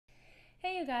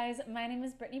Hey you guys, my name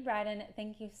is Brittany Bryden.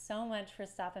 Thank you so much for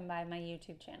stopping by my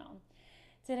YouTube channel.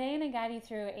 Today I'm going to guide you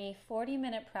through a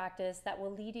 40-minute practice that will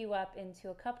lead you up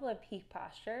into a couple of peak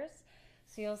postures.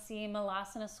 So you'll see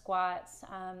malasana squats,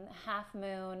 half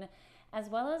moon, as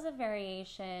well as a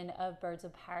variation of birds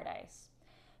of paradise.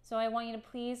 So I want you to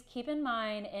please keep in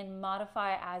mind and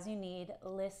modify as you need.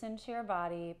 Listen to your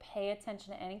body, pay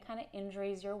attention to any kind of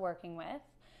injuries you're working with.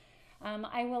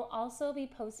 I will also be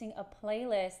posting a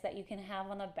playlist that you can have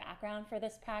on the background for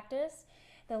this practice.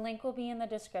 The link will be in the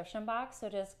description box, so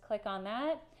just click on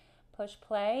that, push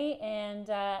play, and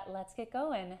let's get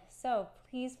going. So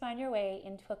please find your way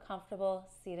into a comfortable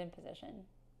seated position.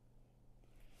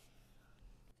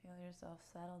 Feel yourself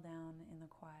settle down in the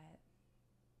quiet.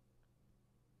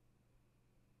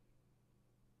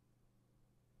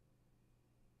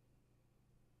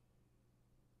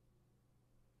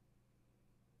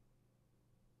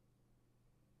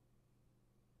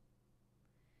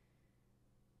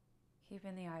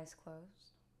 Keeping the eyes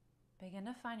closed, begin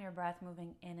to find your breath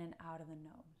moving in and out of the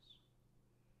nose.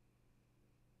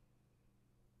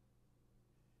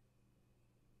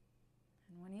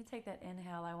 And when you take that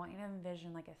inhale, I want you to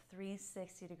envision like a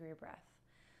 360-degree breath.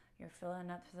 You're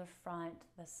filling up to the front,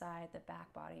 the side, the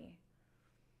back body.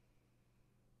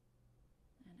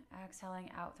 And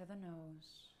exhaling out through the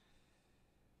nose.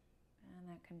 And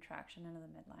that contraction into the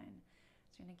midline.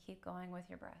 So you're going to keep going with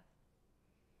your breath.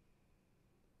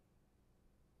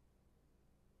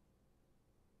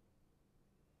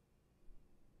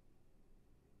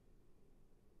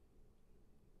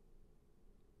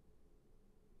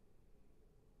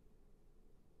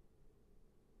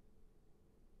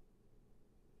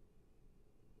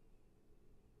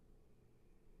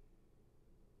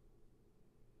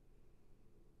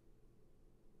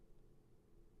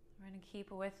 We're going to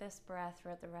keep with this breath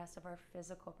throughout the rest of our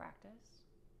physical practice.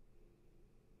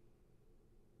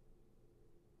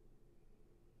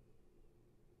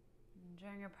 And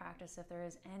during your practice, if there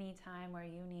is any time where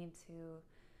you need to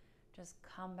just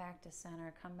come back to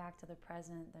center, come back to the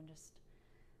present, then just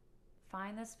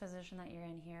find this position that you're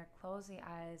in here, close the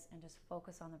eyes, and just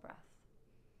focus on the breath.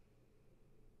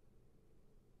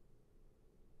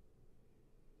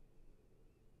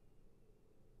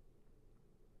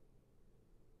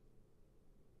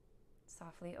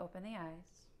 Softly open the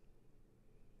eyes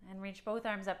and reach both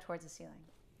arms up towards the ceiling.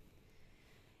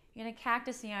 You're going to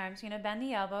cactus the arms. You're going to bend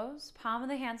the elbows, palm of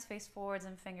the hands face forwards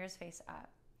and fingers face up.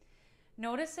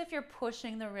 Notice if you're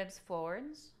pushing the ribs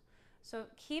forwards. So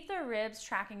keep the ribs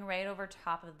tracking right over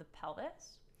top of the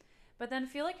pelvis, but then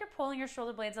feel like you're pulling your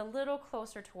shoulder blades a little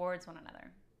closer towards one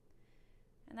another.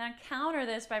 And then counter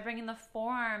this by bringing the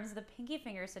forearms, the pinky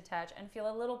fingers to touch, and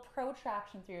feel a little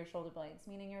protraction through your shoulder blades,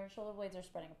 meaning your shoulder blades are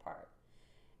spreading apart.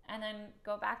 And then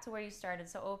go back to where you started.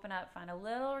 So open up, find a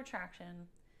little retraction,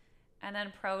 and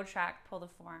then protract, pull the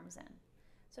forearms in.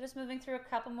 So just moving through a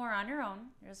couple more on your own.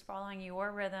 You're just following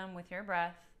your rhythm with your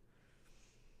breath.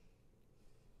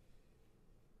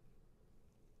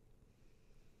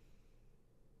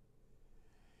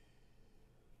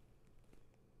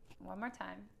 One more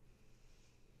time.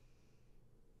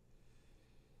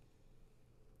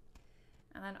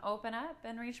 And then open up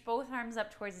and reach both arms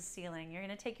up towards the ceiling. You're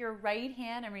going to take your right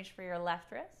hand and reach for your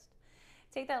left wrist.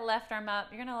 Take that left arm up.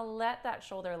 You're going to let that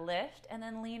shoulder lift and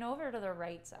then lean over to the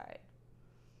right side.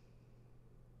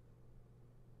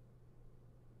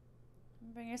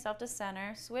 Bring yourself to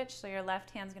center. Switch, so your left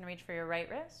hand's going to reach for your right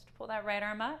wrist. Pull that right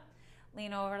arm up.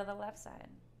 Lean over to the left side.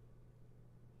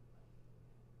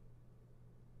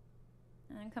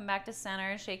 And then come back to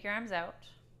center. Shake your arms out.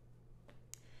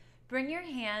 Bring your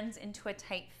hands into a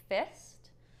tight fist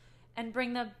and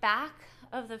bring the back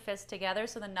of the fist together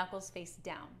so the knuckles face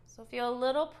down. So feel a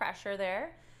little pressure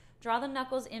there. Draw the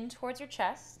knuckles in towards your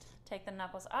chest. Take the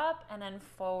knuckles up and then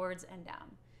forwards and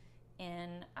down.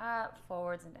 In, up,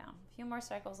 forwards and down. A few more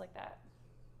cycles like that.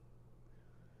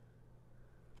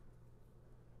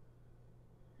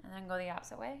 And then go the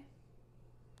opposite way.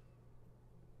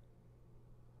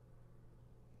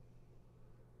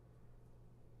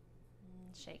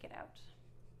 Shake it out.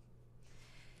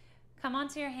 Come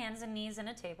onto your hands and knees in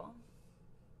a table.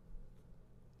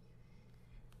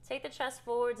 Take the chest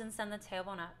forwards and send the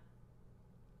tailbone up.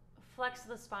 Flex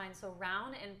the spine, so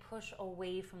round and push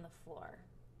away from the floor.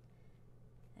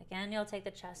 Again, you'll take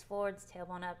the chest forwards,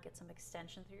 tailbone up, get some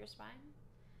extension through your spine.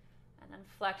 And then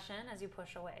flexion as you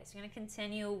push away. So you're going to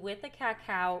continue with the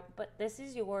cat-cow, but this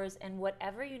is yours and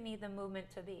whatever you need the movement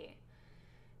to be.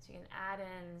 So you can add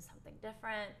in something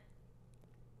different.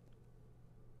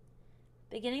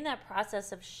 Beginning that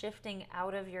process of shifting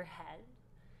out of your head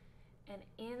and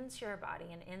into your body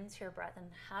and into your breath and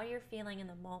how you're feeling in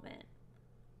the moment.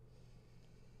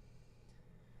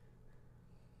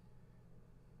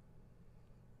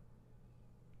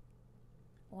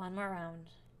 One more round.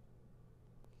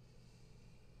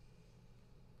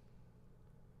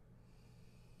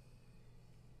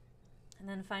 And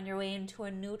then find your way into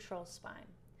a neutral spine.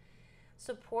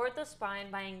 Support the spine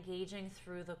by engaging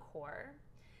through the core.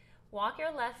 Walk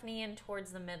your left knee in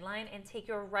towards the midline and take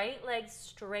your right leg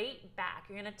straight back.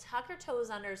 You're going to tuck your toes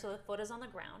under so the foot is on the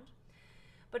ground.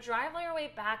 But drive all your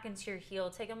weight back into your heel.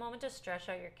 Take a moment to stretch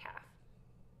out your calf.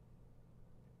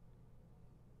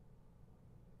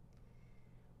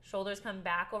 Shoulders come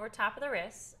back over top of the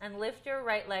wrists and lift your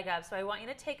right leg up. So I want you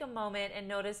to take a moment and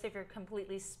notice if you're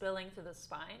completely spilling through the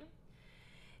spine.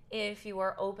 If you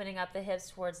are opening up the hips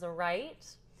towards the right,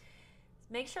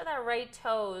 make sure that right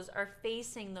toes are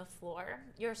facing the floor.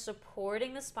 You're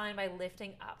supporting the spine by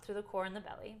lifting up through the core and the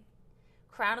belly.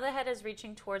 Crown of the head is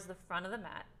reaching towards the front of the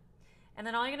mat. And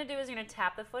then all you're going to do is you're going to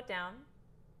tap the foot down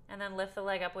and then lift the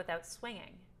leg up without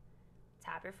swinging.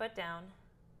 Tap your foot down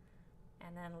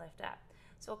and then lift up.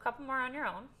 So a couple more on your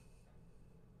own.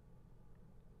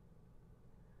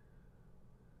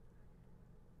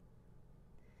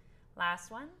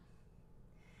 Last one.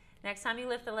 Next time you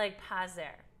lift the leg, pause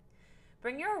there.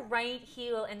 Bring your right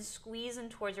heel and squeeze in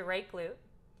towards your right glute.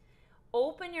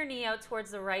 Open your knee out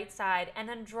towards the right side and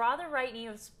then draw the right knee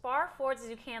as far forwards as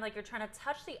you can, like you're trying to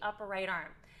touch the upper right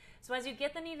arm. So as you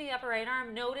get the knee to the upper right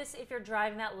arm, notice if you're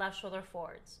driving that left shoulder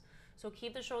forwards. So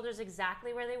keep the shoulders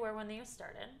exactly where they were when you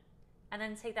started. And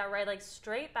then take that right leg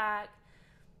straight back,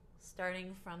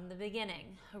 starting from the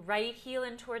beginning. Right heel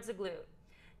in towards the glute.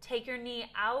 Take your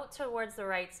knee out towards the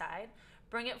right side.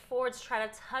 Bring it forwards, try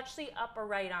to touch the upper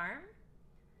right arm.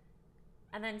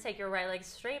 And then take your right leg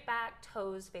straight back,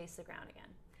 toes face the ground again.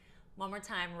 One more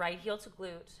time, right heel to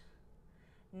glute.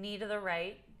 Knee to the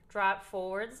right, drop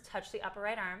forwards, touch the upper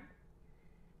right arm.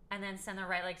 And then send the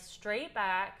right leg straight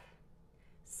back.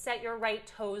 Set your right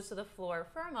toes to the floor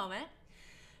for a moment.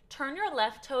 Turn your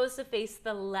left toes to face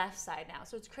the left side now.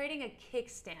 So it's creating a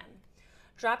kickstand.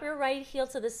 Drop your right heel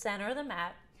to the center of the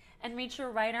mat and reach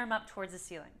your right arm up towards the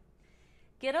ceiling.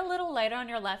 Get a little lighter on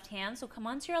your left hand, so come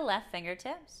onto your left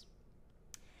fingertips.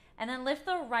 And then lift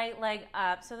the right leg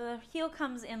up so the heel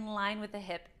comes in line with the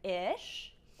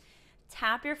hip-ish.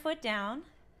 Tap your foot down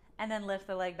and then lift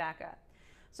the leg back up.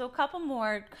 So a couple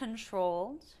more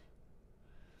controlled.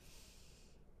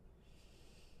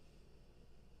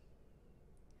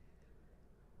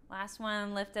 Last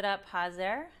one, lift it up, pause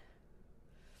there.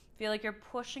 Feel like you're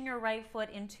pushing your right foot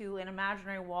into an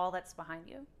imaginary wall that's behind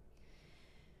you.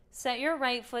 Set your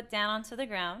right foot down onto the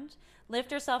ground. Lift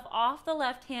yourself off the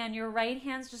left hand. Your right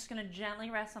hand's just going to gently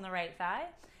rest on the right thigh.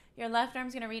 Your left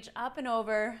arm's going to reach up and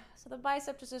over, so the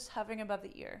bicep is just hovering above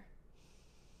the ear.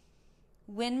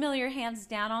 Windmill your hands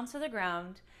down onto the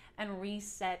ground and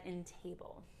reset in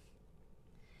table.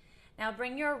 Now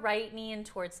bring your right knee in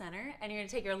towards center, and you're going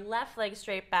to take your left leg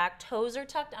straight back. Toes are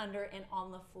tucked under and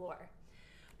on the floor.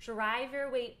 Drive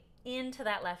your weight into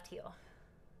that left heel.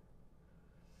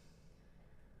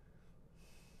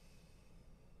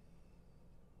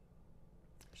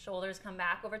 Shoulders come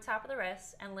back over top of the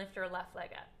wrists and lift your left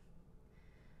leg up.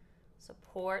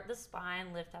 Support the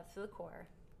spine, lift up through the core.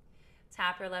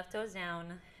 Tap your left toes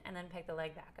down and then pick the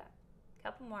leg back up.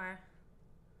 Couple more.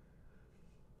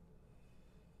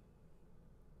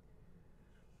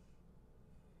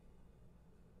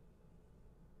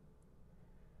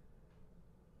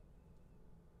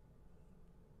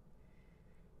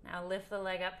 Now lift the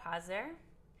leg up, pause there.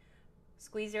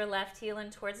 Squeeze your left heel in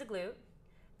towards the glute.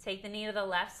 Take the knee to the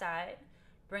left side.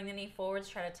 Bring the knee forwards,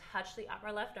 try to touch the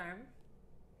upper left arm.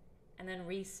 And then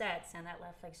reset, send that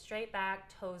left leg straight back,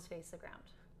 toes face the ground.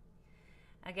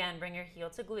 Again, bring your heel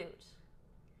to glute.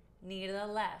 Knee to the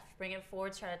left, bring it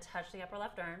forward, try to touch the upper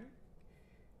left arm.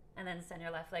 And then send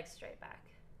your left leg straight back.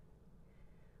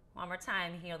 One more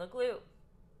time, heel to glute.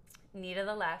 Knee to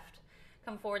the left,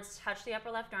 come forward, touch the upper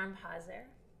left arm, pause there.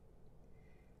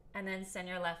 And then send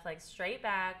your left leg straight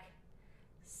back.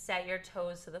 Set your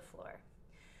toes to the floor.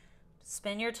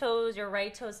 Spin your toes, your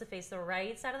right toes to face the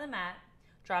right side of the mat.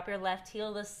 Drop your left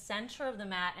heel to the center of the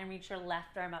mat and reach your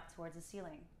left arm up towards the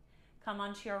ceiling. Come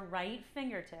onto your right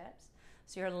fingertips,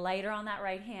 so you're lighter on that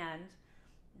right hand.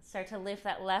 Start to lift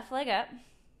that left leg up.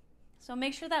 So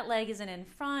make sure that leg isn't in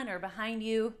front or behind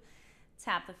you.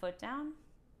 Tap the foot down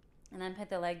and then pick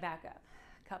the leg back up.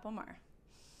 A couple more.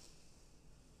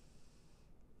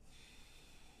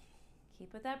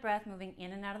 Keep with that breath moving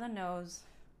in and out of the nose.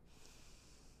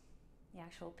 The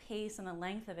actual pace and the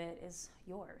length of it is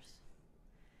yours.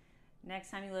 Next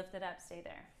time you lift it up, stay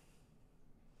there.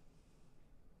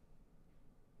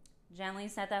 Gently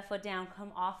set that foot down,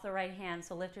 come off the right hand,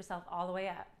 so lift yourself all the way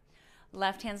up.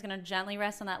 Left hand's gonna gently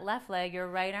rest on that left leg. Your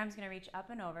right arm's gonna reach up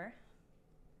and over.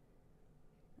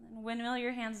 And then windmill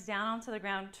your hands down onto the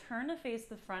ground, turn to face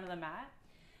the front of the mat,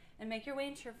 and make your way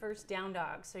into your first down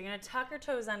dog. So you're gonna tuck your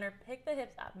toes under, pick the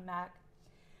hips up and back.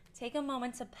 Take a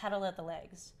moment to pedal at the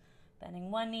legs.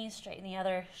 Bending one knee, straighten the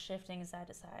other, shifting side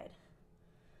to side.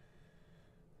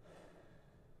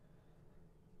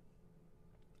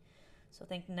 So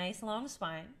think nice long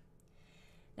spine.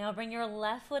 Now bring your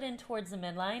left foot in towards the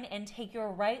midline and take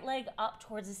your right leg up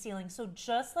towards the ceiling. So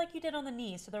just like you did on the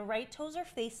knees, so the right toes are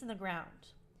facing the ground.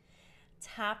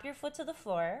 Tap your foot to the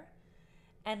floor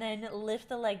and then lift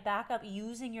the leg back up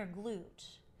using your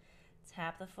glute.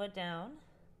 Tap the foot down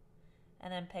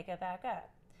and then pick it back up.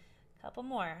 Couple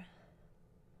more.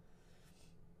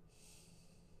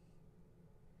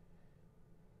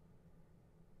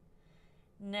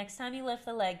 Next time you lift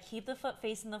the leg, keep the foot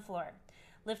facing the floor.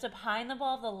 Lift up high in the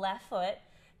ball of the left foot,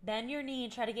 bend your knee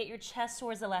and try to get your chest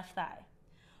towards the left thigh.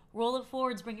 Roll it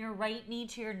forwards, bring your right knee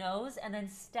to your nose, and then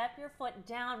step your foot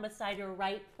down beside your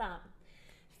right thumb.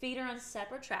 Feet are on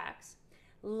separate tracks.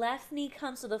 Left knee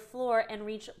comes to the floor and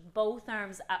reach both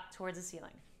arms up towards the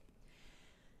ceiling.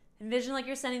 Envision like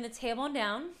you're sending the tailbone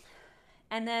down,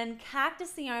 and then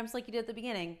cactus the arms like you did at the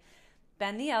beginning.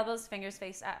 Bend the elbows, fingers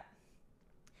face up.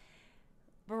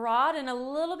 Broaden a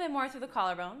little bit more through the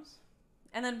collarbones,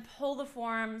 and then pull the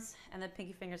forearms and the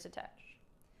pinky fingers to touch.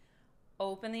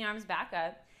 Open the arms back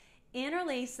up.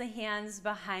 Interlace the hands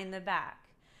behind the back.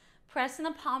 Press in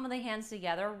the palm of the hands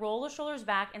together, roll the shoulders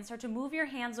back, and start to move your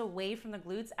hands away from the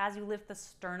glutes as you lift the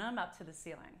sternum up to the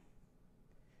ceiling.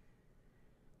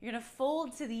 You're gonna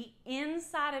fold to the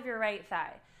inside of your right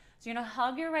thigh. So you're gonna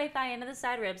hug your right thigh into the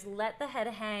side ribs, let the head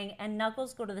hang, and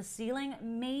knuckles go to the ceiling,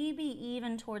 maybe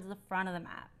even towards the front of the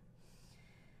mat.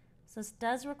 So this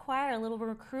does require a little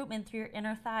recruitment through your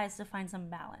inner thighs to find some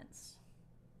balance.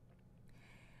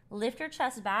 Lift your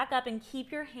chest back up and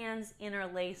keep your hands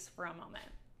interlaced for a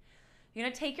moment. You're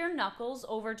gonna take your knuckles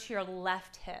over to your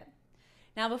left hip.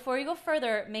 Now before you go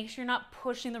further, make sure you're not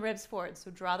pushing the ribs forward. So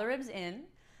draw the ribs in,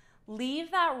 leave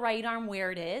that right arm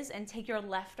where it is, and take your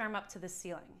left arm up to the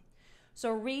ceiling.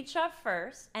 So reach up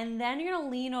first, and then you're gonna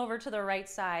lean over to the right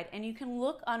side, and you can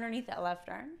look underneath that left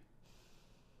arm.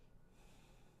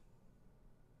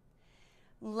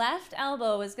 Left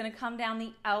elbow is gonna come down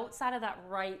the outside of that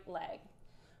right leg.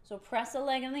 So press the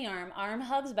leg in the arm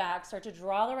hugs back, start to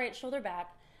draw the right shoulder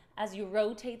back as you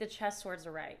rotate the chest towards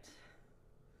the right.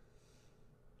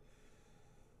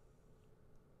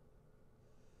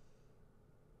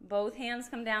 Both hands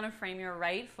come down and frame your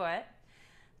right foot.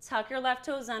 Tuck your left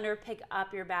toes under, pick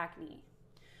up your back knee.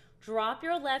 Drop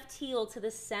your left heel to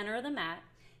the center of the mat.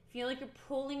 Feel like you're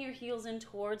pulling your heels in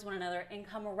towards one another and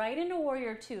come right into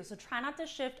warrior two. So try not to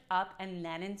shift up and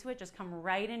then into it, just come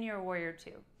right into your warrior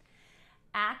two.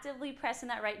 Actively pressing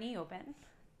that right knee open.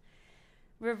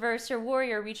 Reverse your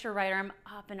warrior, reach your right arm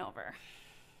up and over.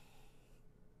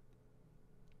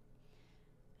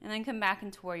 And then come back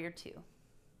into warrior two.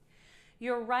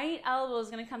 Your right elbow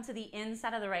is gonna come to the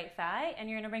inside of the right thigh, and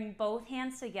you're gonna bring both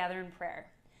hands together in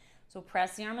prayer. So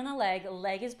press the arm on the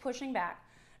leg is pushing back.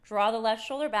 Draw the left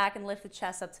shoulder back and lift the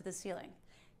chest up to the ceiling.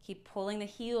 Keep pulling the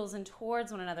heels in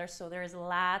towards one another so there is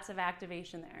lots of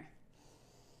activation there.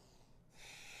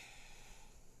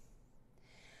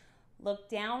 Look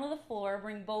down to the floor,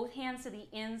 bring both hands to the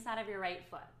inside of your right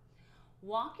foot.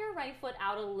 Walk your right foot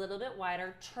out a little bit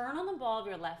wider, turn on the ball of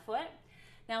your left foot.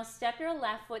 Now step your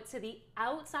left foot to the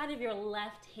outside of your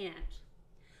left hand.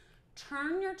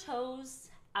 Turn your toes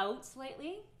out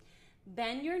slightly,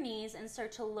 bend your knees, and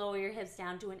start to lower your hips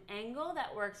down to an angle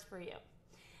that works for you.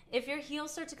 If your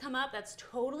heels start to come up, that's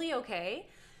totally okay.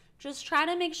 Just try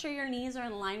to make sure your knees are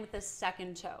in line with the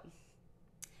second toe.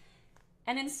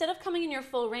 And instead of coming in your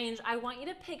full range, I want you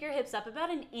to pick your hips up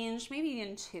about an inch, maybe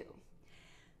even two.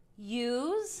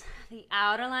 Use the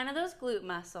outer line of those glute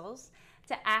muscles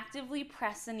to actively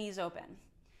press the knees open.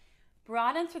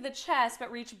 Broaden through the chest,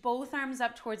 but reach both arms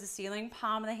up towards the ceiling,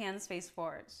 palm of the hands face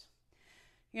forwards.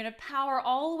 You're gonna power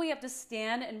all the way up to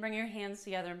stand and bring your hands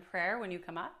together in prayer when you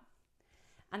come up.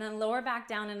 And then lower back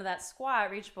down into that squat,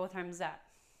 reach both arms up.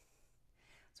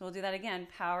 So we'll do that again.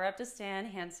 Power up to stand,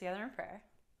 hands together in prayer.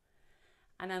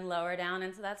 And then lower down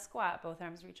into that squat, both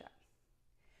arms reach up.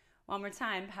 One more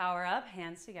time, power up,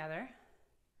 hands together.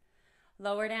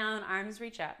 Lower down, arms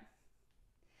reach up.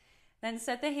 Then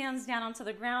set the hands down onto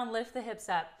the ground, lift the hips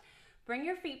up. Bring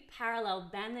your feet parallel,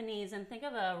 bend the knees, and think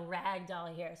of a rag doll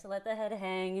here. So let the head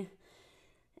hang.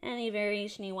 Any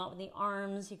variation you want with the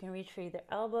arms, you can reach for either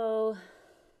elbow.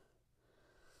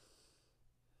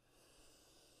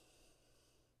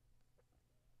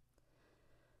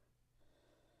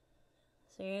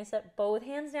 So you're gonna set both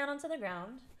hands down onto the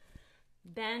ground,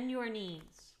 bend your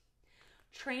knees.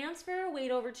 Transfer your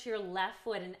weight over to your left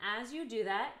foot, and as you do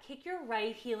that, kick your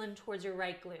right heel in towards your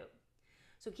right glute.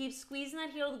 So keep squeezing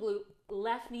that heel to the glute,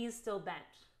 left knee is still bent.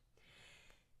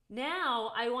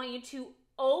 Now I want you to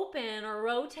open or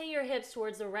rotate your hips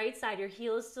towards the right side. Your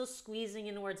heel is still squeezing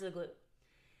in towards the glute.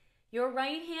 Your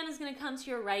right hand is going to come to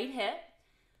your right hip.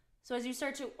 So as you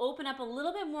start to open up a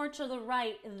little bit more to the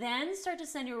right, then start to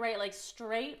send your right leg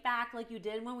straight back like you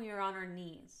did when we were on our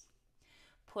knees.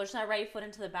 Push that right foot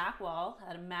into the back wall,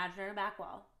 that imaginary back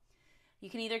wall. You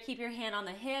can either keep your hand on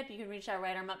the hip, you can reach that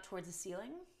right arm up towards the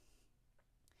ceiling.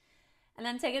 And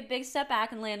then take a big step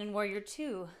back and land in Warrior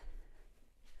Two.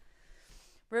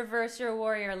 Reverse your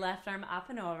warrior, left arm up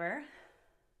and over.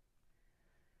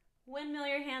 Windmill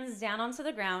your hands down onto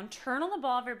the ground, turn on the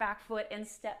ball of your back foot and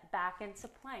step back into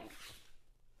plank.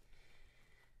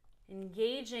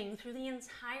 Engaging through the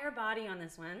entire body on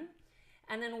this one.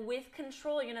 And then with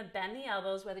control, you're gonna bend the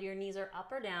elbows, whether your knees are up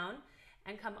or down,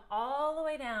 and come all the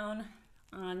way down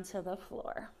onto the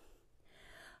floor.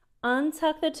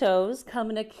 Untuck the toes, come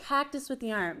into cactus with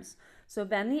the arms. So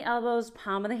bend the elbows,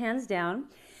 palm of the hands down,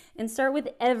 and start with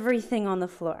everything on the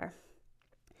floor.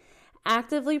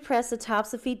 Actively press the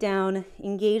tops of feet down,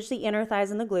 engage the inner thighs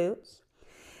and the glutes.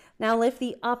 Now lift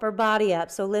the upper body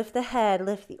up. So lift the head,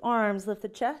 lift the arms, lift the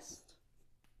chest,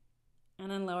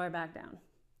 and then lower back down.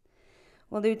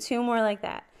 We'll do 2 more like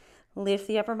that. Lift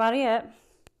the upper body up,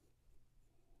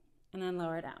 and then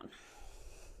lower down.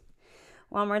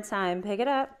 One more time, pick it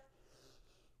up,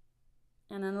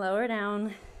 and then lower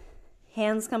down.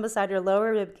 Hands come beside your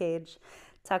lower rib cage.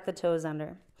 Tuck the toes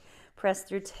under. Press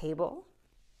through table,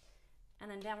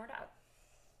 and then downward dog.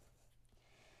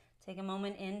 Take a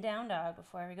moment in down dog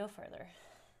before we go further.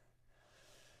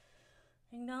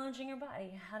 Acknowledging your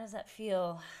body. How does that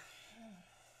feel?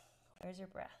 Where's your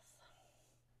breath?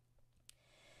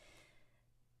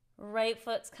 Right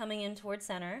foot's coming in towards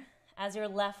center as your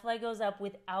left leg goes up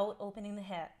without opening the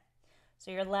hip.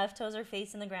 So your left toes are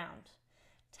facing the ground.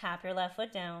 Tap your left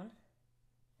foot down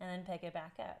and then pick it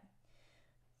back up.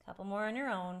 Couple more on your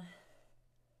own.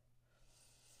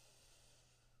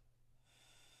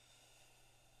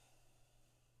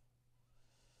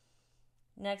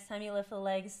 Next time you lift the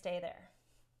leg, stay there.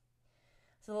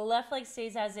 So the left leg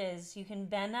stays as is. You can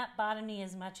bend that bottom knee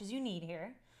as much as you need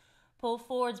here. Pull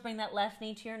forwards, bring that left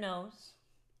knee to your nose.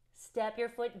 Step your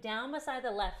foot down beside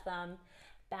the left thumb.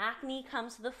 Back knee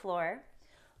comes to the floor.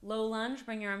 Low lunge,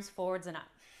 bring your arms forwards and up.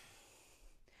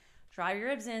 Drive your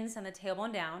ribs in, send the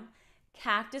tailbone down.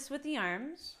 Cactus with the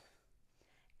arms.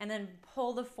 And then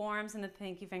pull the forearms and the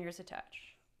pinky fingers to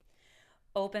touch.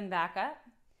 Open back up.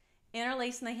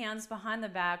 Interlacing the hands behind the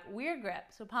back. Weird grip.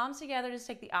 So palms together, just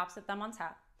take the opposite thumb on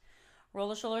top. Roll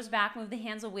the shoulders back, move the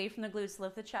hands away from the glutes,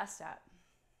 lift the chest up.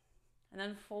 And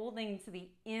then folding to the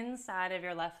inside of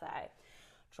your left thigh.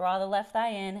 Draw the left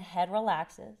thigh in, head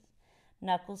relaxes.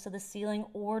 Knuckles to the ceiling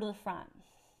or to the front.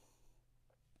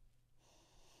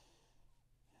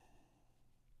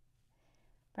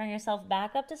 Bring yourself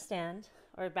back up to stand,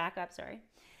 or back up, sorry.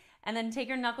 And then take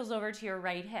your knuckles over to your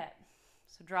right hip.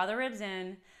 So draw the ribs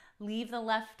in, leave the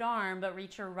left arm, but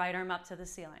reach your right arm up to the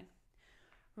ceiling.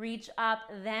 Reach up,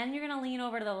 then you're gonna lean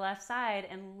over to the left side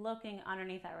and looking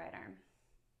underneath that right arm.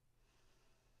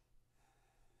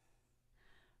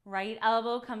 Right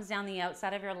elbow comes down the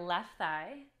outside of your left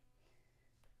thigh.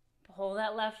 Pull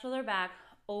that left shoulder back,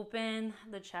 open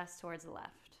the chest towards the left.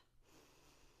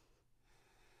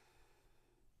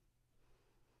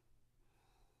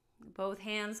 Both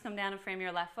hands come down and frame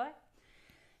your left foot.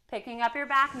 Picking up your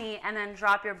back knee and then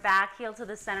drop your back heel to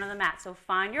the center of the mat. So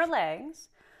find your legs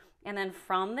and then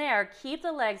from there, keep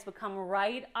the legs but come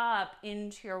right up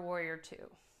into your Warrior Two.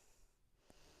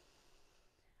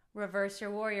 Reverse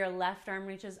your warrior, left arm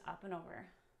reaches up and over.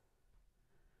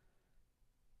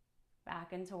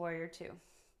 Back into Warrior Two.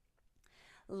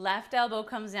 Left elbow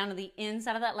comes down to the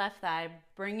inside of that left thigh.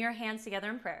 Bring your hands together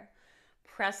in prayer.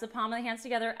 Press the palm of the hands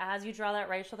together as you draw that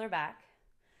right shoulder back.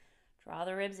 Draw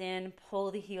the ribs in, pull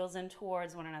the heels in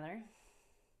towards one another.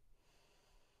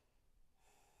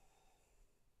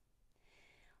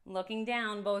 Looking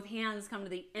down, both hands come to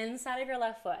the inside of your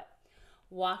left foot.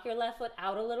 Walk your left foot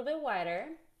out a little bit wider.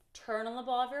 Turn on the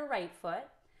ball of your right foot.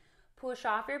 Push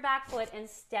off your back foot and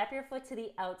step your foot to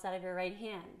the outside of your right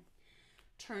hand.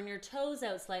 Turn your toes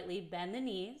out slightly, bend the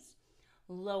knees,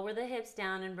 lower the hips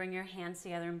down and bring your hands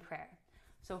together in prayer.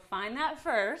 So find that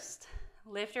first.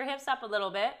 Lift your hips up a little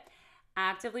bit.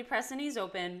 Actively press the knees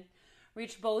open.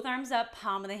 Reach both arms up,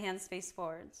 palm of the hands face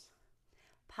forwards.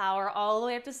 Power all the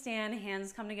way up to stand,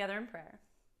 hands come together in prayer.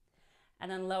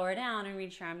 And then lower down and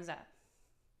reach your arms up.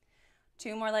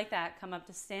 2 more like that. Come up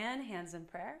to stand, hands in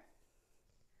prayer.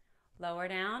 Lower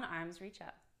down, arms reach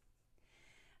up.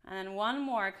 And then one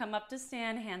more, come up to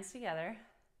stand, hands together.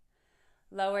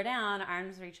 Lower down,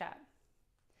 arms reach up.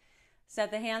 Set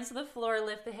the hands to the floor,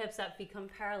 lift the hips up, feet come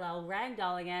parallel,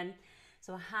 ragdoll again.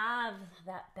 So have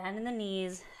that bend in the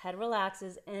knees, head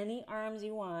relaxes, any arms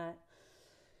you want.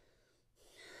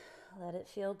 Let it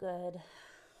feel good.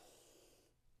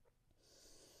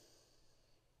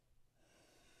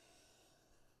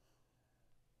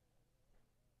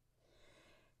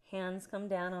 Hands come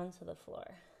down onto the floor.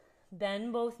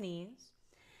 Bend both knees.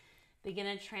 Begin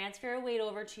to transfer your weight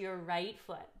over to your right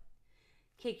foot.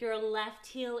 Kick your left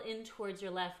heel in towards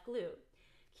your left glute.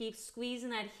 Keep squeezing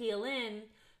that heel in.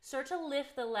 Start to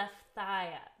lift the left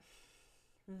thigh up.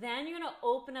 Then you're going to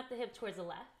open up the hip towards the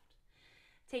left.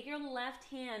 Take your left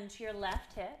hand to your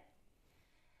left hip.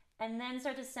 And then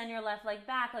start to send your left leg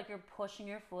back like you're pushing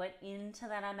your foot into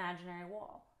that imaginary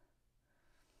wall.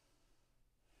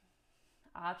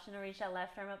 Option to reach that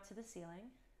left arm up to the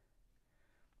ceiling.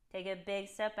 Take a big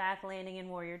step back, landing in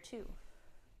warrior two.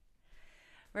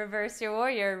 Reverse your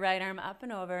warrior, right arm up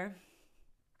and over.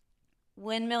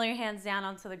 Windmill your hands down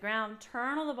onto the ground.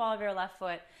 Turn on the ball of your left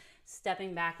foot,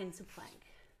 stepping back into plank.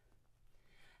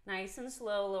 Nice and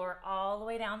slow, lower all the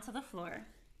way down to the floor.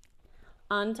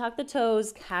 Untuck the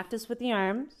toes, cactus with the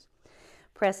arms.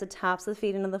 Press the tops of the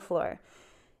feet into the floor.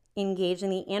 Engage in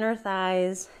the inner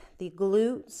thighs, the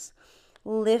glutes.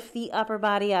 Lift the upper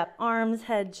body up, arms,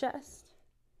 head, chest.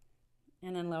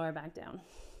 And then lower back down.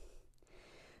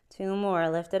 Two more,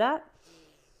 lift it up.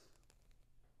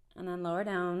 And then lower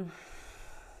down.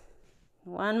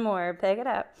 One more, pick it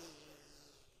up.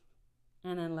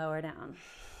 And then lower down.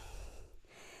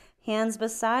 Hands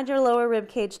beside your lower rib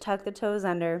cage, tuck the toes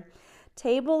under.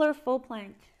 Table or full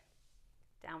plank.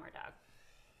 Downward dog.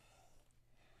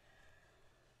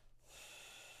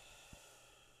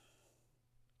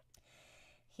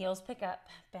 Heels pick up,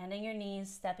 bending your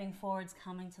knees, stepping forwards,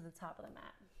 coming to the top of the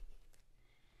mat.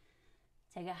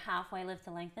 Take a halfway lift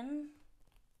to lengthen.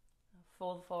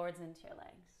 Fold forwards into your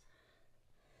legs.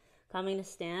 Coming to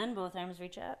stand, both arms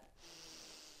reach up.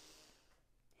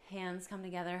 Hands come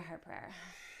together, heart prayer.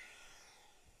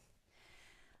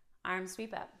 Arms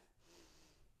sweep up.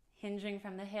 Hinging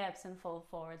from the hips and fold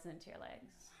forwards into your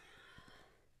legs.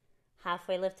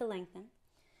 Halfway lift to lengthen.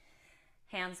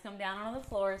 Hands come down onto the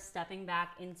floor, stepping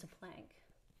back into plank.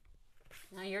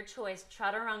 Now your choice,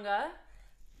 chaturanga,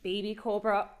 baby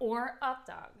cobra, or up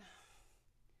dog.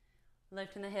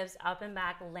 Lifting the hips up and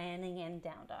back, landing in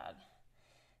down dog.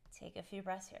 Take a few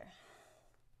breaths here.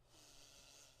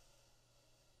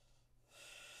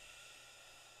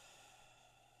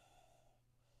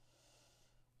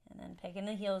 And then picking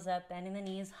the heels up, bending the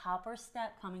knees, hop or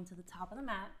step, coming to the top of the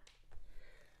mat.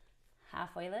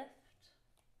 Halfway lift.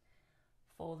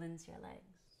 Fold into your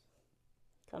legs.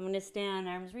 Coming to stand,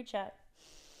 arms reach up.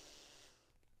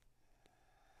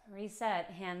 Reset,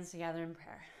 hands together in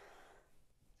prayer.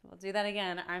 So we'll do that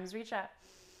again. Arms reach up.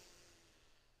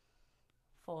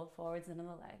 Fold forwards into the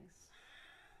legs.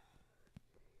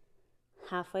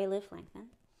 Halfway lift, lengthen.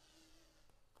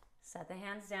 Set the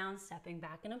hands down, stepping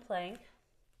back into plank.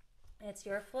 It's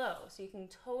your flow. So you can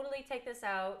totally take this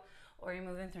out, or you're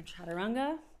moving through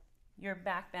chaturanga, your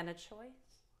back bend of choice.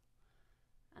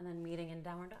 And then meeting in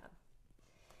downward dog.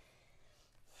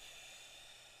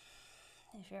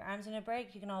 If your arms are gonna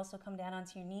break, you can also come down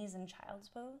onto your knees in child's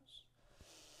pose.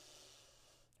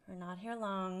 We're not here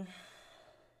long.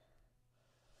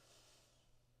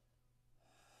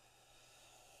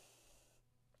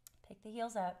 Pick the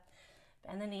heels up,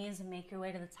 bend the knees, and make your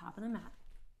way to the top of the mat.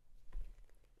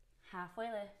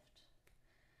 Halfway lift,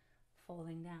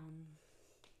 folding down.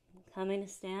 Coming to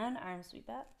stand, arms sweep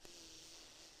up.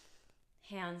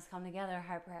 Hands come together,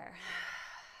 heart prayer.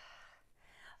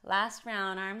 Last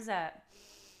round, arms up.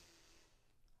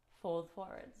 Fold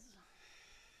forwards.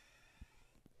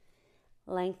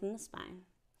 Lengthen the spine.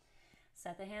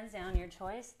 Set the hands down, your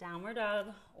choice, downward dog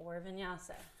or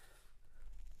vinyasa.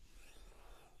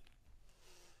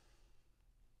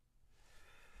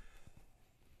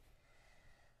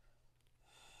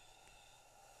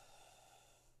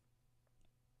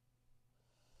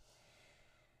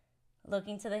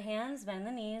 Looking to the hands, bend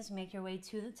the knees, make your way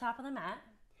to the top of the mat.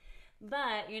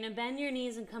 But you're gonna bend your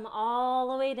knees and come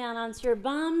all the way down onto your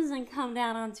bums and come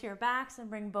down onto your backs and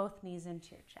bring both knees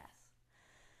into your chest.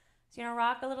 So you're gonna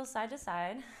rock a little side to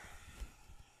side.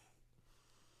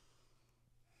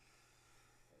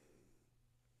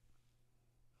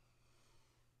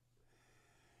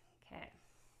 Okay.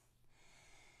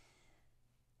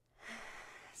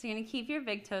 So you're gonna keep your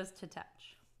big toes to touch.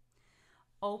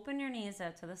 Open your knees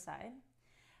out to the side,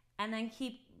 and then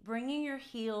keep bringing your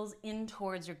heels in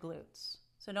towards your glutes.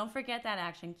 So don't forget that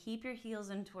action. Keep your heels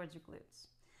in towards your glutes.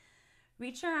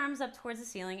 Reach your arms up towards the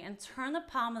ceiling and turn the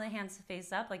palm of the hands to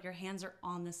face up like your hands are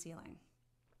on the ceiling.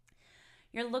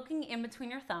 You're looking in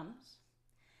between your thumbs.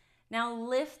 Now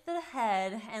lift the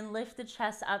head and lift the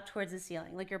chest up towards the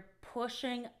ceiling, like you're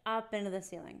pushing up into the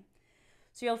ceiling.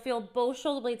 So you'll feel both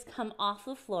shoulder blades come off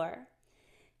the floor.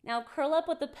 Now curl up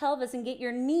with the pelvis and get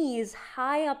your knees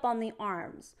high up on the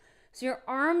arms. So your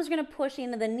arms are going to push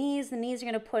into the knees are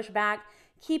going to push back,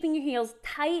 keeping your heels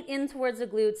tight in towards the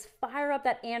glutes. Fire up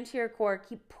that anterior core.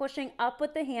 Keep pushing up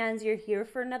with the hands. You're here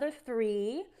for another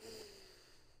 3.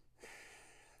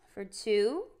 For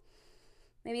 2.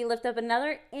 Maybe lift up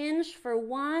another inch for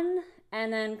 1,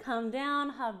 and then come down,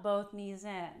 hug both knees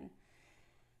in.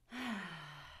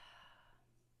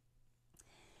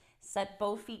 Set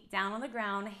both feet down on the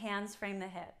ground, hands frame the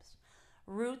hips.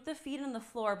 Root the feet on the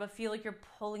floor, but feel like you're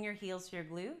pulling your heels to your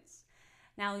glutes.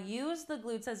 Now use the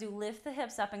glutes as you lift the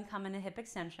hips up and come into hip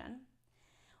extension.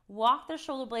 Walk the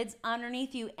shoulder blades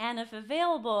underneath you, and if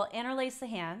available, interlace the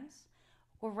hands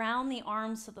around the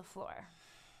arms to the floor.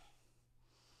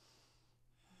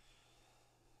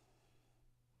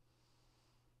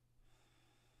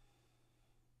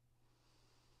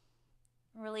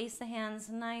 Release the hands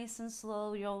nice and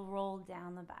slow. You'll roll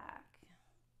down the back.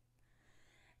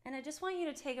 And I just want you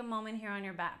to take a moment here on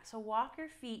your back. So walk your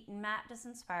feet mat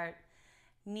distance apart.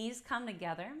 Knees come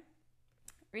together.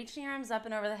 Reaching your arms up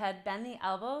and over the head. Bend the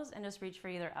elbows and just reach for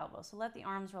either elbow. So let the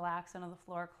arms relax onto the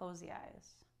floor. Close the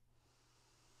eyes.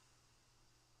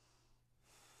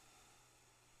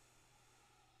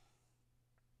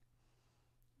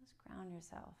 Just ground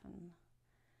yourself in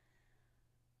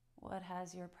what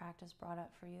has your practice brought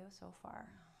up for you so far?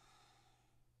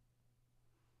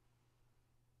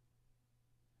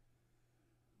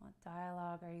 What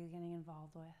dialogue are you getting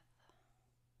involved with?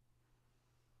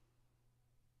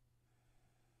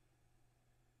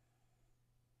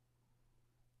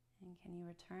 And can you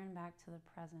return back to the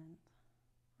present,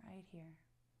 right here?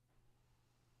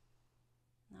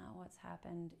 Not what's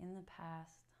happened in the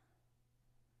past,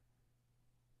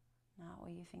 not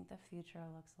what you think the future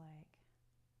looks like.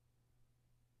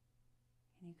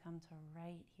 Can you come to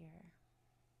right here?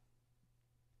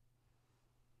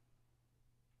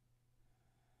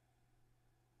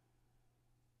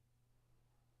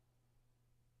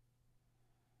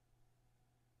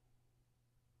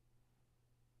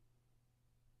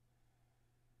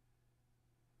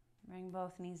 Bring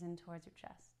both knees in towards your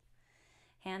chest.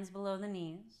 Hands below the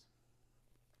knees.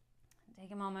 Take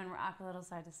a moment and rock a little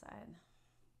side to side.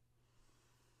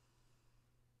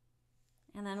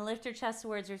 And then lift your chest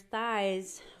towards your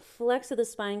thighs. Flex to the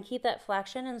spine. Keep that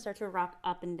flexion and start to rock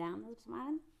up and down the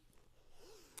spine.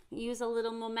 Use a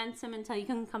little momentum until you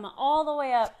can come all the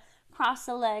way up. Cross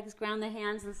the legs, ground the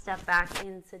hands, and step back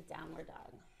into downward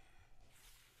dog.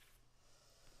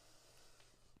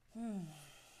 All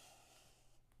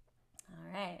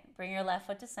right, bring your left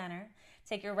foot to center.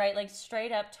 Take your right leg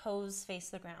straight up, toes face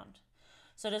the ground.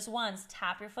 So just once,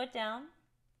 tap your foot down,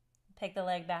 pick the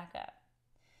leg back up.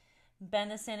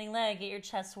 Bend the standing leg, get your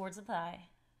chest towards the thigh,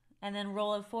 and then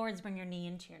roll it forwards, bring your knee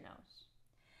into your nose.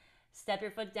 Step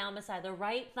your foot down beside the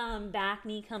right thumb, back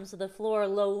knee comes to the floor,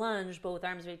 low lunge, both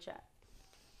arms reach up.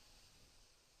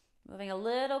 Moving a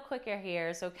little quicker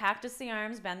here, so cactus the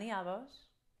arms, bend the elbows,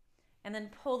 and then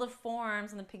pull the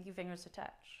forearms and the pinky fingers to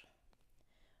touch.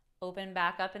 Open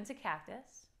back up into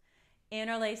cactus,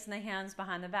 interlacing the hands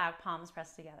behind the back, palms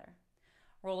pressed together.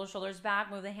 Roll the shoulders back,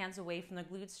 move the hands away from the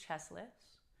glutes, chest lifts.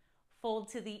 Fold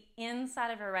to the inside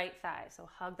of your right thigh. So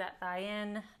hug that thigh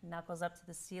in, knuckles up to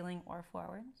the ceiling or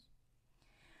forwards.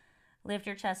 Lift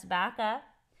your chest back up.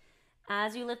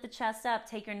 As you lift the chest up,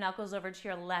 take your knuckles over to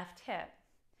your left hip.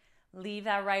 Leave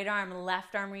that right arm,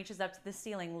 left arm reaches up to the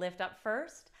ceiling. Lift up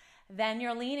first, then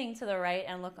you're leaning to the right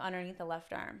and look underneath the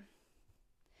left arm.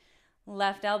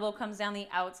 Left elbow comes down the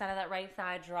outside of that right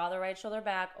thigh. Draw the right shoulder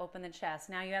back, open the chest.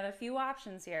 Now you have a few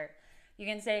options here. You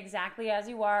can stay exactly as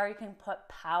you are. You can put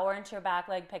power into your back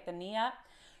leg, pick the knee up.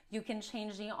 You can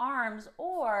change the arms,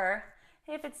 or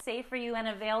if it's safe for you and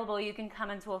available, you can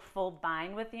come into a full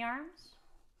bind with the arms.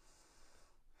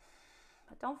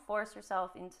 But don't force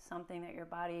yourself into something that your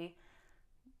body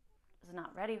is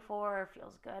not ready for or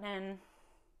feels good in.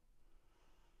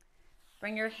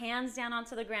 Bring your hands down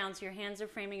onto the ground so your hands are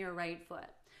framing your right foot.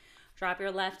 Drop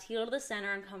your left heel to the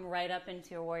center and come right up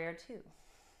into your warrior 2.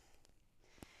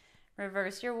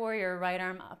 Reverse your warrior, right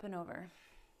arm up and over.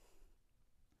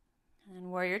 And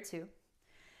then warrior 2.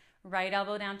 Right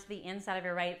elbow down to the inside of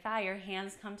your right thigh. Your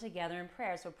hands come together in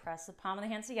prayer. So press the palm of the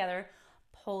hands together.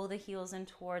 Pull the heels in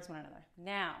towards one another.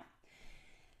 Now,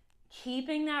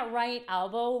 Keeping that right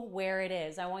elbow where it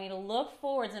is. I want you to look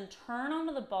forwards and turn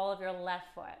onto the ball of your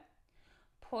left foot.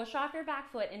 Push off your back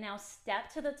foot and now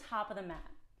step to the top of the mat.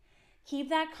 Keep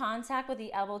that contact with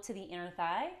the elbow to the inner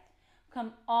thigh.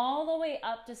 Come all the way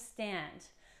up to stand.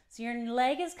 So your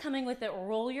leg is coming with it.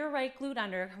 Roll your right glute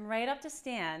under. Come right up to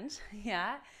stand.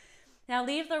 Yeah. Now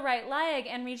leave the right leg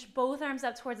and reach both arms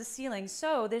up towards the ceiling.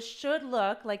 So this should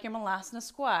look like your malasana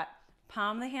squat.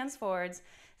 Palm the hands forwards.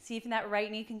 See if that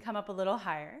right knee can come up a little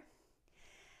higher.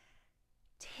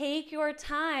 Take your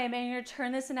time and you're going to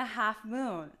turn this into half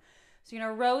moon. So you're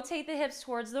going to rotate the hips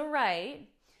towards the right.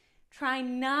 Try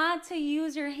not to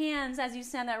use your hands as you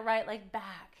send that right leg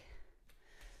back.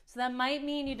 So that might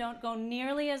mean you don't go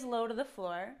nearly as low to the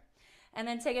floor. And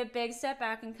then take a big step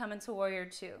back and come into warrior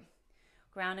two.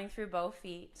 Grounding through both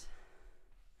feet.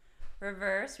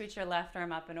 Reverse, reach your left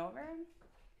arm up and over.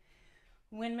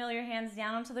 Windmill your hands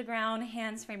down onto the ground,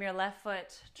 hands frame your left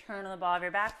foot, turn on the ball of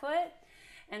your back foot,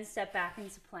 and step back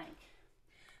into plank.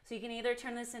 So you can either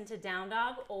turn this into down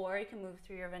dog or you can move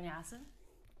through your vinyasa.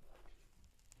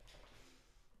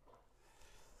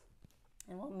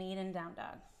 And we'll meet in down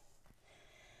dog.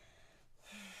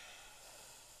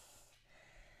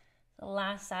 The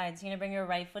last side, so you're gonna bring your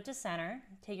right foot to center,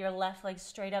 take your left leg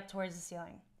straight up towards the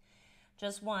ceiling.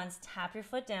 Just once, tap your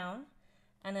foot down,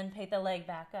 and then pick the leg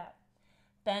back up.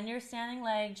 Bend your standing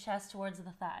leg, chest towards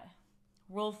the thigh.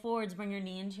 Roll forwards, bring your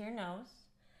knee into your nose.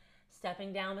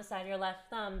 Stepping down beside your left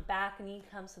thumb, back knee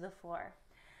comes to the floor.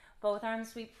 Both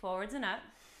arms sweep forwards and up.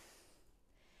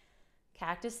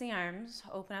 Cactus the arms,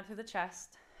 open up through the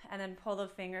chest, and then pull the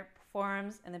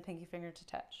forearms and the pinky finger to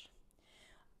touch.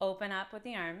 Open up with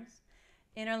the arms.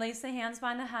 Interlace the hands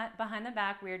behind the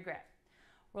back, weird grip.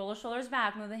 Roll the shoulders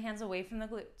back, move the hands away from the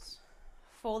glutes.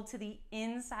 Fold to the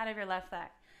inside of your left thigh.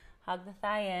 Hug the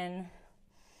thigh in.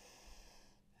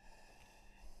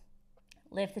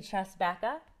 Lift the chest back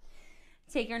up.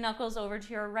 Take your knuckles over to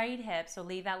your right hip, so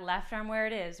leave that left arm where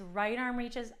it is. Right arm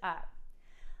reaches up.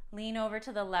 Lean over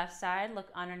to the left side, look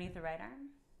underneath the right arm.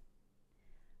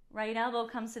 Right elbow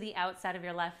comes to the outside of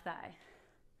your left thigh.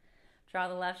 Draw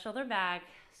the left shoulder back.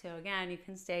 So again, you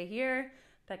can stay here,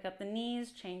 pick up the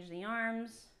knees, change the arms.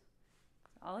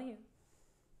 It's all you.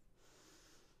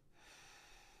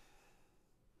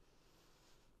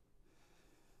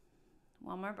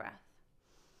 One more breath.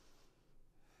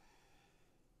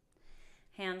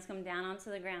 Hands come down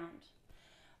onto the ground.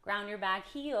 Ground your back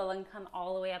heel and come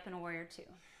all the way up in warrior two.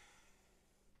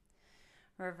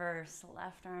 Reverse,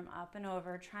 left arm up and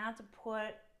over. Try not to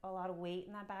put a lot of weight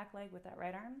in that back leg with that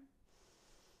right arm.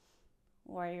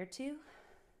 Warrior two.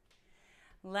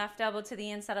 Left elbow to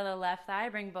the inside of the left thigh.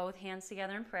 Bring both hands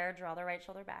together in prayer. Draw the right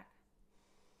shoulder back.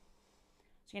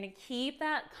 So you're going to keep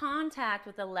that contact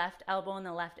with the left elbow and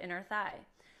the left inner thigh.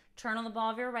 Turn on the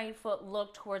ball of your right foot.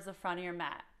 Look towards the front of your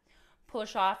mat.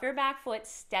 Push off your back foot.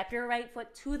 Step your right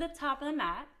foot to the top of the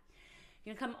mat.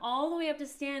 You're going to come all the way up to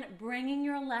stand, bringing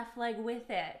your left leg with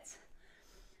it.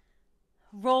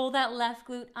 Roll that left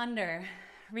glute under.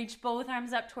 Reach both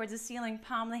arms up towards the ceiling.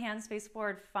 Palm the hands face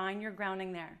forward. Find your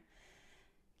grounding there.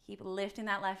 Keep lifting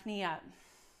that left knee up.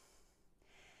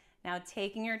 Now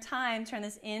taking your time, turn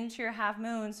this into your half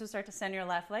moon. So start to send your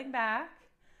left leg back.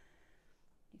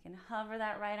 You can hover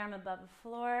that right arm above the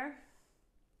floor.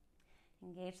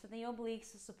 Engage to the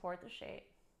obliques to support the shape.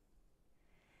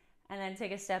 And then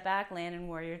take a step back, land in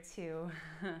warrior two.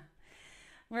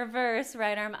 Reverse,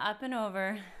 right arm up and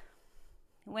over.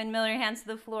 Windmill your hands to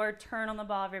the floor, turn on the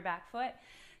ball of your back foot.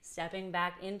 Stepping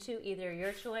back into either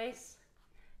your choice,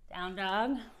 down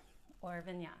dog or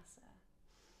vinyasa.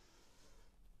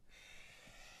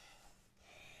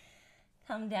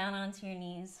 Come down onto your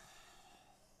knees.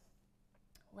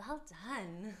 Well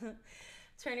done.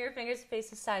 Turn your fingers face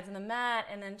the sides of the mat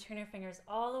and then turn your fingers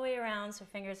all the way around so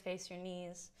fingers face your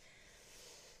knees.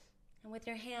 And with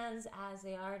your hands as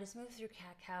they are, just move through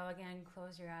cat-cow again.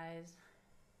 Close your eyes.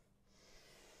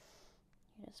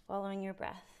 You're just following your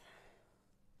breath.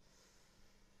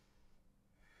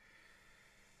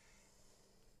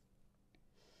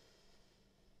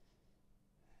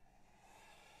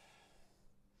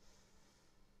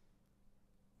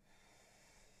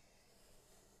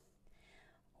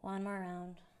 One more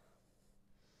round.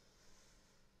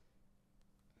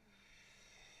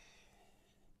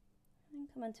 And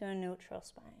come into a neutral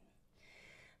spine.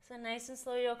 So nice and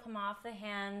slow, you'll come off the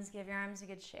hands, give your arms a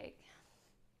good shake.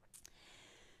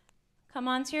 Come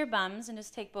onto your bums and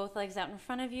just take both legs out in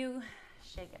front of you,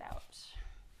 shake it out.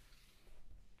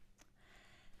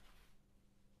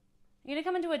 You're gonna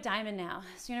come into a diamond now.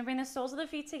 So you're gonna bring the soles of the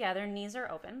feet together, knees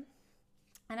are open.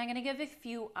 And I'm gonna give a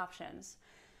few options.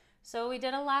 So we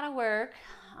did a lot of work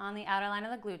on the outer line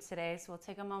of the glutes today, so we'll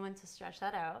take a moment to stretch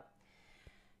that out.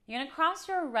 You're gonna cross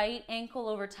your right ankle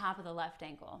over top of the left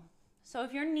ankle. So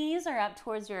if your knees are up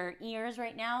towards your ears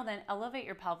right now, then elevate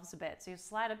your pelvis a bit. So you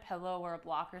slide a pillow or a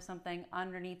block or something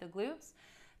underneath the glutes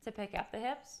to pick up the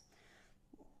hips.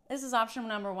 This is option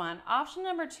number one. Option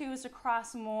number two is to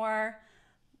cross more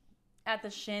at the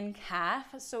shin calf.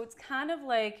 So it's kind of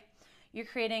like you're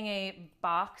creating a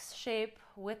box shape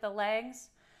with the legs.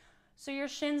 So your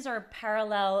shins are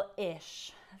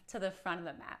parallel-ish to the front of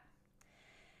the mat.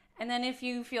 And then if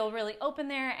you feel really open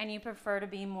there and you prefer to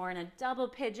be more in a double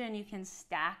pigeon, you can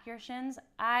stack your shins.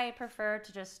 I prefer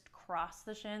to just cross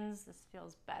the shins. This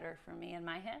feels better for me and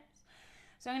my hips.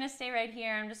 So I'm gonna stay right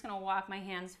here. I'm just gonna walk my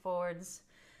hands forwards.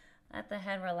 Let the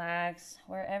head relax.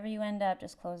 Wherever you end up,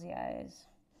 just close the eyes.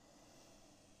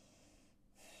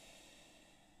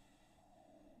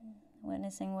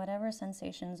 Witnessing whatever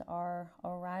sensations are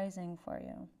arising for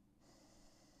you.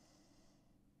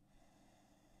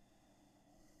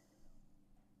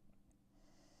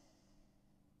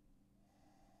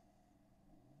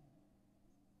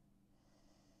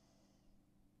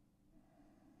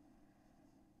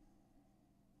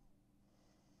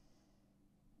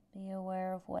 Be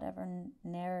aware of whatever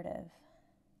narrative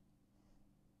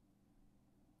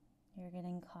you're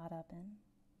getting caught up in.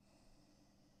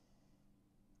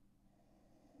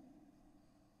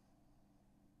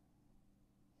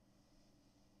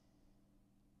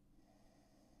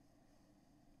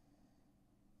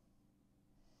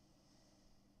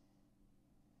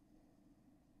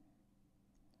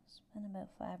 Spend about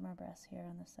 5 more breaths here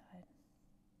on the side.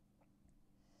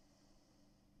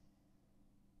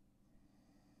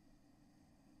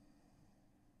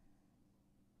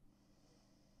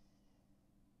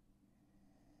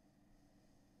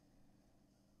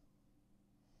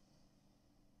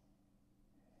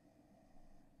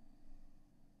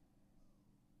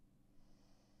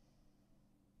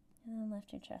 And then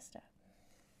lift your chest up.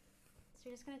 So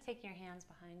you're just going to take your hands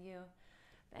behind you,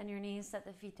 bend your knees, set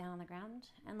the feet down on the ground,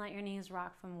 and let your knees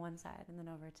rock from one side and then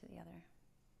over to the other.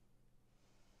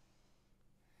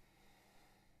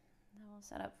 Now we'll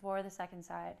set up for the second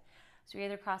side. So you're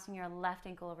either crossing your left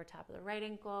ankle over top of the right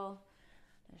ankle,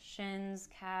 the shins,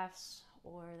 calves,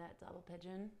 or that double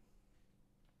pigeon.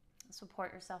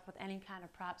 Support yourself with any kind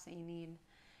of props that you need.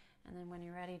 And then when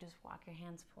you're ready, just walk your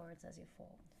hands forwards as you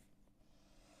fold.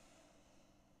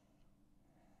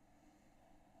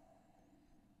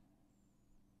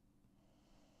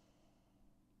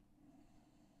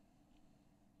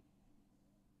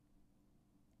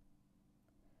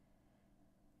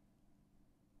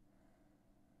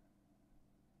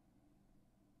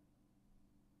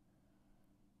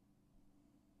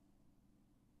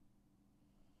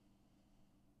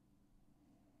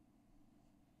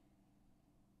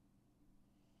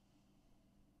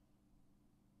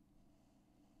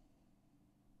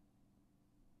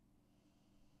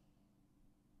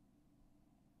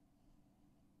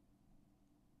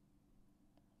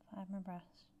 Five more breaths.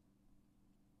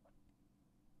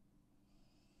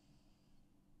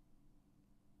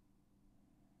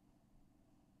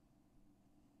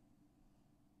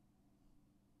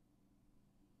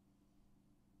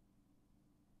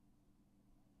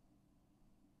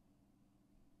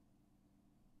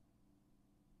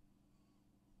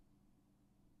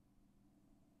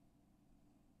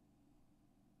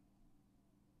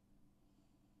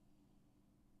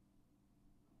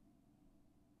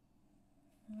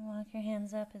 And walk your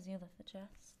hands up as you lift the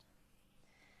chest.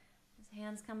 As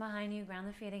hands come behind you, ground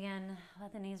the feet again.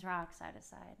 Let the knees rock side to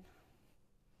side.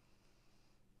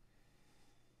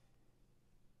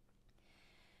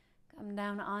 Come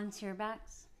down onto your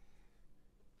backs.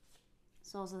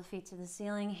 Soles of the feet to the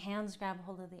ceiling. Hands grab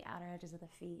hold of the outer edges of the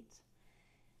feet.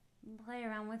 And play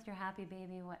around with your happy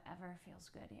baby, whatever feels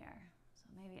good here. So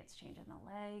maybe it's changing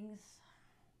the legs.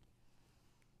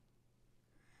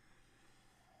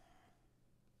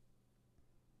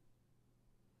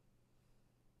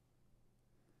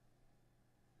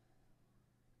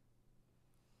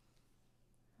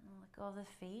 Let go of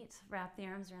the feet. Wrap the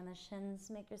arms around the shins.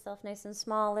 Make yourself nice and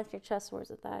small. Lift your chest towards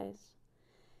the thighs.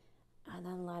 And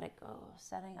then let it go.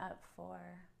 Setting up for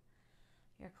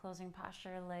your closing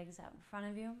posture, legs out in front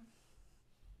of you.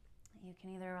 You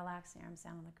can either relax the arms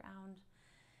down on the ground.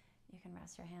 You can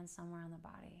rest your hands somewhere on the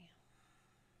body.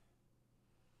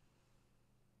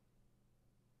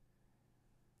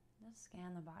 Just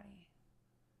scan the body,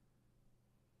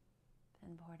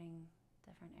 pinpointing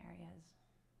different areas.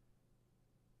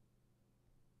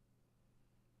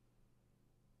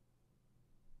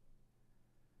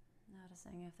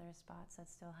 Noticing if there are spots that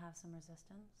still have some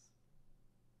resistance.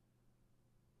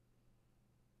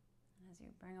 As you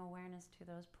bring awareness to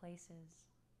those places,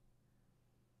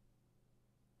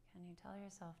 can you tell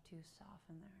yourself to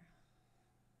soften there,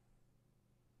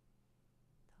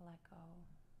 to let go?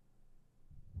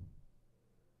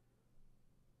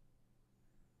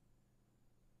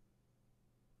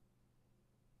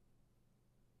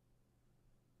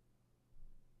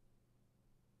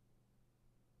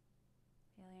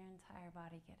 Feel your entire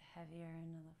body get heavier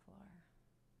into the floor.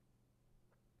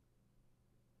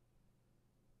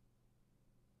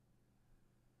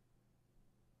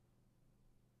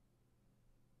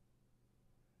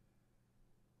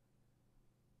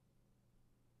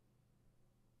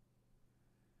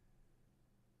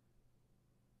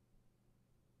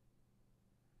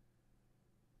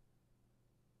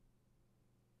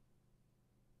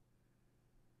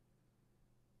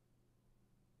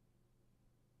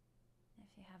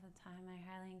 If you have the time, I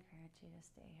highly encourage you to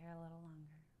stay here a little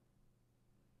longer.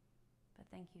 But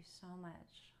thank you so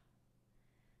much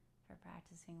for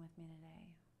practicing with me today.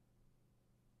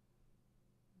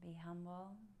 Be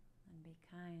humble and be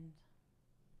kind.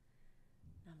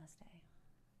 Namaste.